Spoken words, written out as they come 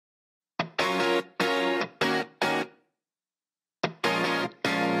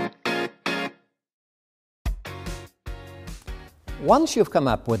Once you've come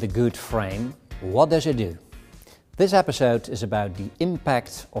up with a good frame, what does it do? This episode is about the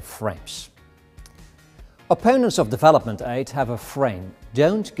impact of frames. Opponents of development aid have a frame.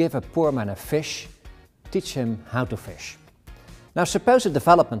 Don't give a poor man a fish, teach him how to fish. Now suppose a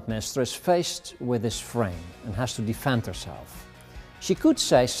development minister is faced with this frame and has to defend herself. She could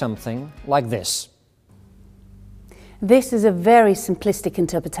say something like this. This is a very simplistic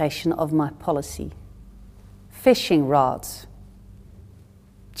interpretation of my policy. Fishing rods.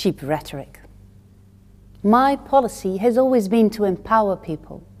 Cheap rhetoric. My policy has always been to empower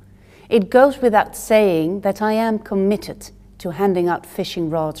people. It goes without saying that I am committed to handing out fishing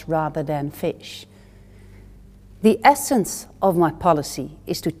rods rather than fish. The essence of my policy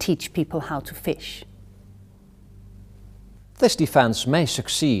is to teach people how to fish. This defense may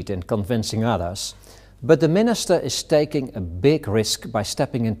succeed in convincing others, but the minister is taking a big risk by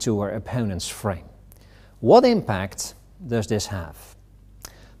stepping into her opponent's frame. What impact does this have?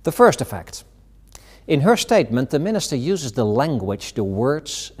 The first effect. In her statement, the minister uses the language, the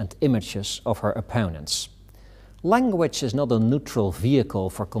words and images of her opponents. Language is not a neutral vehicle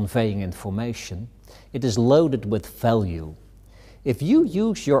for conveying information. It is loaded with value. If you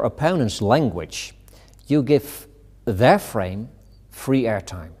use your opponent's language, you give their frame free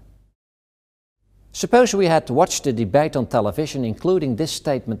airtime. Suppose we had watched the debate on television, including this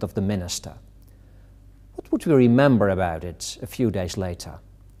statement of the minister. What would we remember about it a few days later?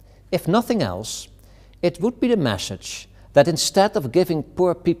 If nothing else, it would be the message that instead of giving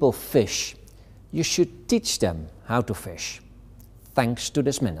poor people fish, you should teach them how to fish, thanks to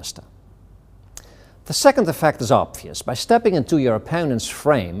this minister. The second effect is obvious. By stepping into your opponent's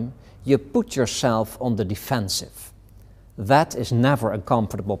frame, you put yourself on the defensive. That is never a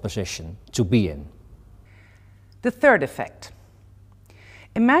comfortable position to be in. The third effect.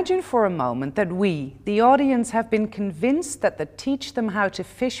 Imagine for a moment that we, the audience, have been convinced that the teach them how to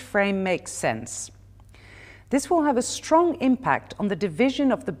fish frame makes sense. This will have a strong impact on the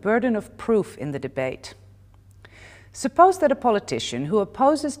division of the burden of proof in the debate. Suppose that a politician who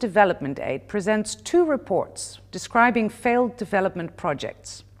opposes development aid presents 2 reports describing failed development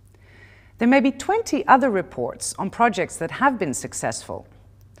projects. There may be 20 other reports on projects that have been successful.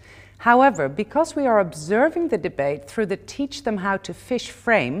 However, because we are observing the debate through the teach them how to fish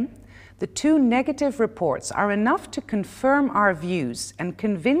frame, the 2 negative reports are enough to confirm our views and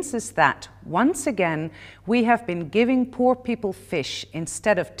convince us that, once again, we have been giving poor people fish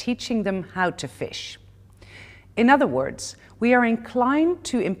instead of teaching them how to fish. In other words, we are inclined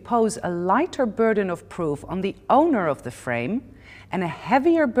to impose a lighter burden of proof on the owner of the frame and a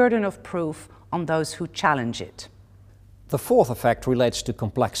heavier burden of proof on those who challenge it. The fourth effect relates to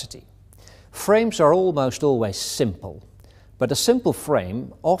complexity. Frames are almost always simple, but a simple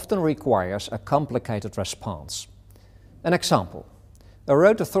frame often requires a complicated response. An example. A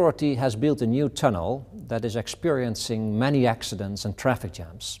road authority has built a new tunnel that is experiencing many accidents and traffic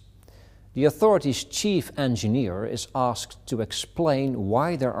jams. The authority's chief engineer is asked to explain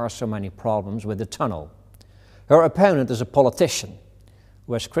why there are so many problems with the tunnel. Her opponent is a politician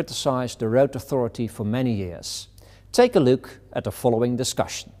who has criticized the road authority for many years. Take a look at the following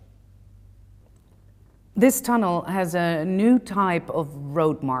discussion. This tunnel has a new type of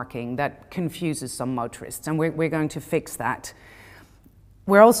road marking that confuses some motorists, and we're going to fix that.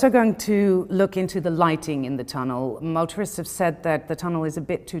 We're also going to look into the lighting in the tunnel. Motorists have said that the tunnel is a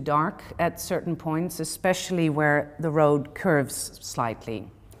bit too dark at certain points, especially where the road curves slightly.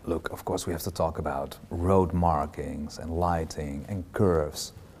 Look, of course we have to talk about road markings and lighting and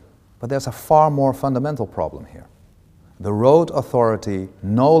curves, but there's a far more fundamental problem here. The road authority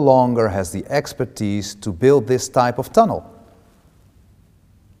no longer has the expertise to build this type of tunnel.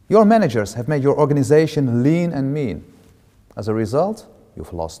 Your managers have made your organization lean and mean. As a result,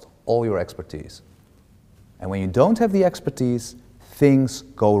 you've lost all your expertise. And when you don't have the expertise, things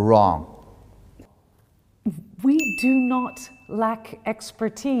go wrong. We do not lack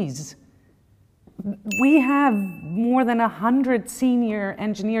expertise. We have more than 100 senior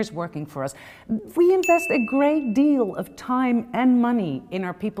engineers working for us. We invest a great deal of time and money in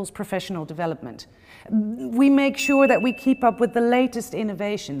our people's professional development. We make sure that we keep up with the latest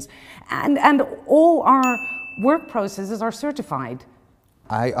innovations, and all our work processes are certified.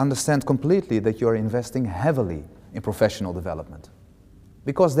 I understand completely that you're investing heavily in professional development,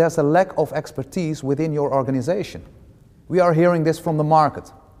 because there's a lack of expertise within your organization. We are hearing this from the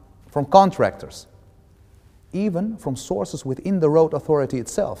market, from contractors, even from sources within the road authority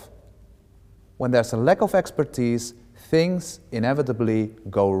itself. When there's a lack of expertise, things inevitably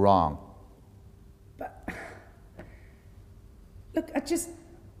go wrong. But look,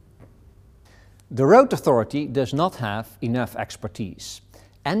 The road authority does not have enough expertise.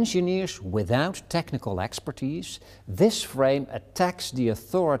 Engineers without technical expertise, this frame attacks the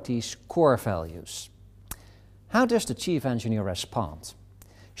authority's core values. How does the chief engineer respond?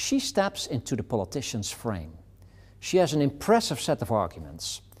 She steps into the politician's frame. She has an impressive set of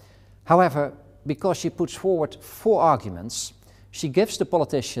arguments. However, because she puts forward 4 arguments, she gives the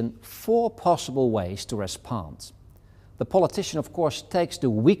politician 4 possible ways to respond. The politician, of course, takes the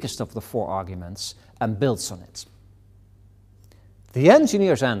weakest of the 4 arguments and builds on it. The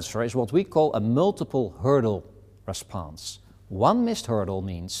engineer's answer is what we call a multiple hurdle response. One missed hurdle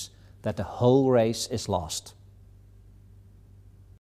means that the whole race is lost.